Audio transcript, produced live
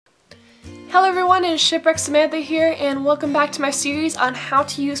Hello everyone, it's Shipwreck Samantha here, and welcome back to my series on how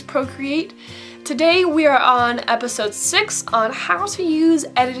to use Procreate. Today we are on episode 6 on how to use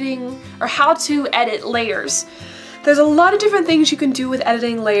editing, or how to edit layers. There's a lot of different things you can do with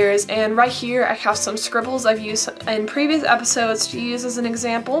editing layers, and right here I have some scribbles I've used in previous episodes to use as an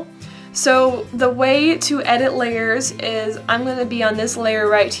example. So the way to edit layers is I'm going to be on this layer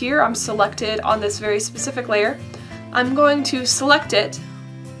right here. I'm selected on this very specific layer. I'm going to select it.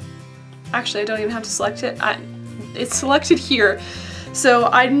 Actually, I don't even have to select it. It's selected here. So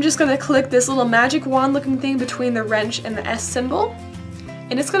I'm just going to click this little magic wand looking thing between the wrench and the S symbol.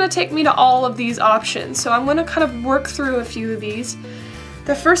 And it's going to take me to all of these options. So I'm going to kind of work through a few of these.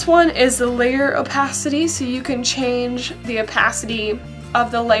 The first one is the layer opacity. So you can change the opacity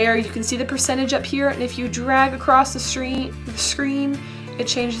of the layer. You can see the percentage up here. And if you drag across the screen, it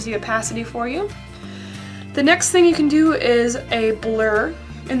changes the opacity for you. The next thing you can do is a blur.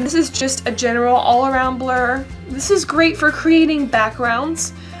 And this is just a general all-around blur. This is great for creating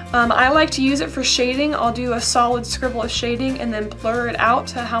backgrounds. I like to use it for shading. I'll do a solid scribble of shading and then blur it out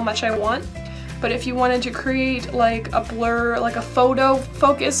to how much I want. But if you wanted to create like a blur, like a photo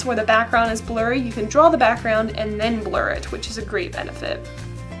focus where the background is blurry, you can draw the background and then blur it, which is a great benefit.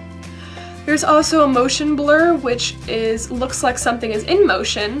 There's also a motion blur, which looks like something is in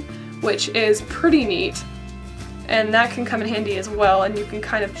motion, which is pretty neat. And that can come in handy as well, and you can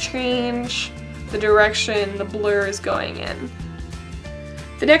kind of change the direction the blur is going in.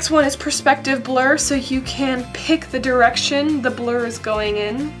 The next one is perspective blur, so you can pick the direction the blur is going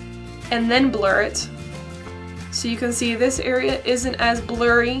in and then blur it. So you can see this area isn't as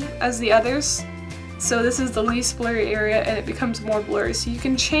blurry as the others. So this is the least blurry area and it becomes more blurry. So you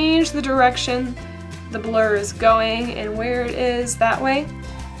can change the direction the blur is going and where it is that way.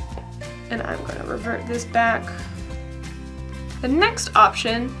 And I'm going to revert this back. The next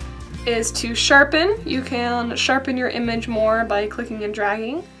option is to sharpen. You can sharpen your image more by clicking and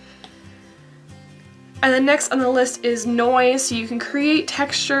dragging. And the next on the list is noise. So you can create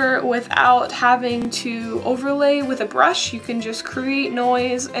texture without having to overlay with a brush. You can just create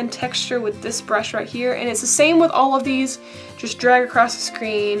noise and texture with this brush right here. And it's the same with all of these. Just drag across the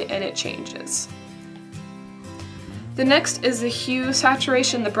screen and it changes. The next is the hue,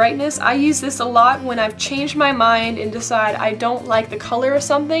 saturation, the brightness. I use this a lot when I've changed my mind and decide I don't like the color of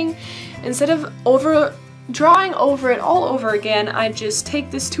something. Instead of drawing over it all over again, I just take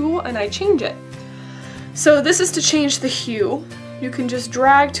this tool and I change it. So this is to change the hue. You can just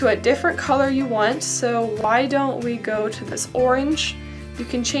drag to a different color you want. So why don't we go to this orange? You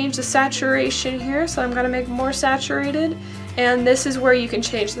can change the saturation here, so I'm going to make it more saturated. And this is where you can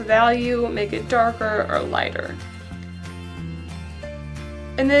change the value, make it darker or lighter.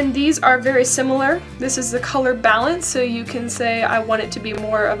 And then these are very similar. This is the color balance, so you can say I want it to be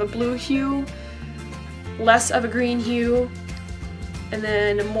more of a blue hue, less of a green hue, and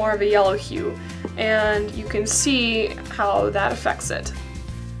then more of a yellow hue. And you can see how that affects it.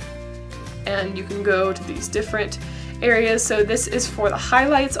 And you can go to these different areas. So this is for the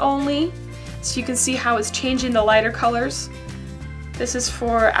highlights only, so you can see how it's changing the lighter colors. This is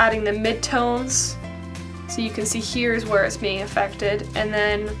for adding the midtones. So you can see here's where it's being affected, and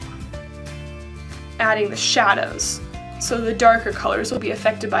then adding the shadows. So the darker colors will be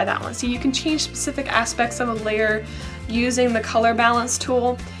affected by that one. So you can change specific aspects of a layer using the color balance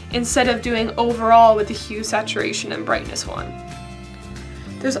tool instead of doing overall with the hue, saturation, and brightness one.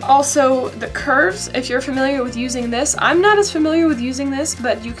 There's also the curves. If you're familiar with using this, I'm not as familiar with using this,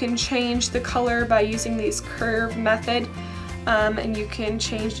 but you can change the color by using these curve method, and you can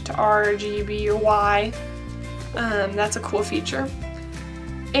change it to R, G, B, or Y. That's a cool feature.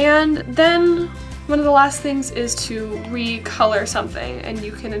 And then one of the last things is to recolor something, and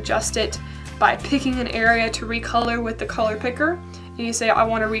you can adjust it by picking an area to recolor with the color picker. And you say I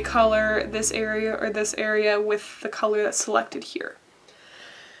want to recolor this area or this area with the color that's selected here.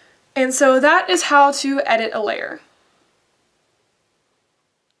 And so that is how to edit a layer.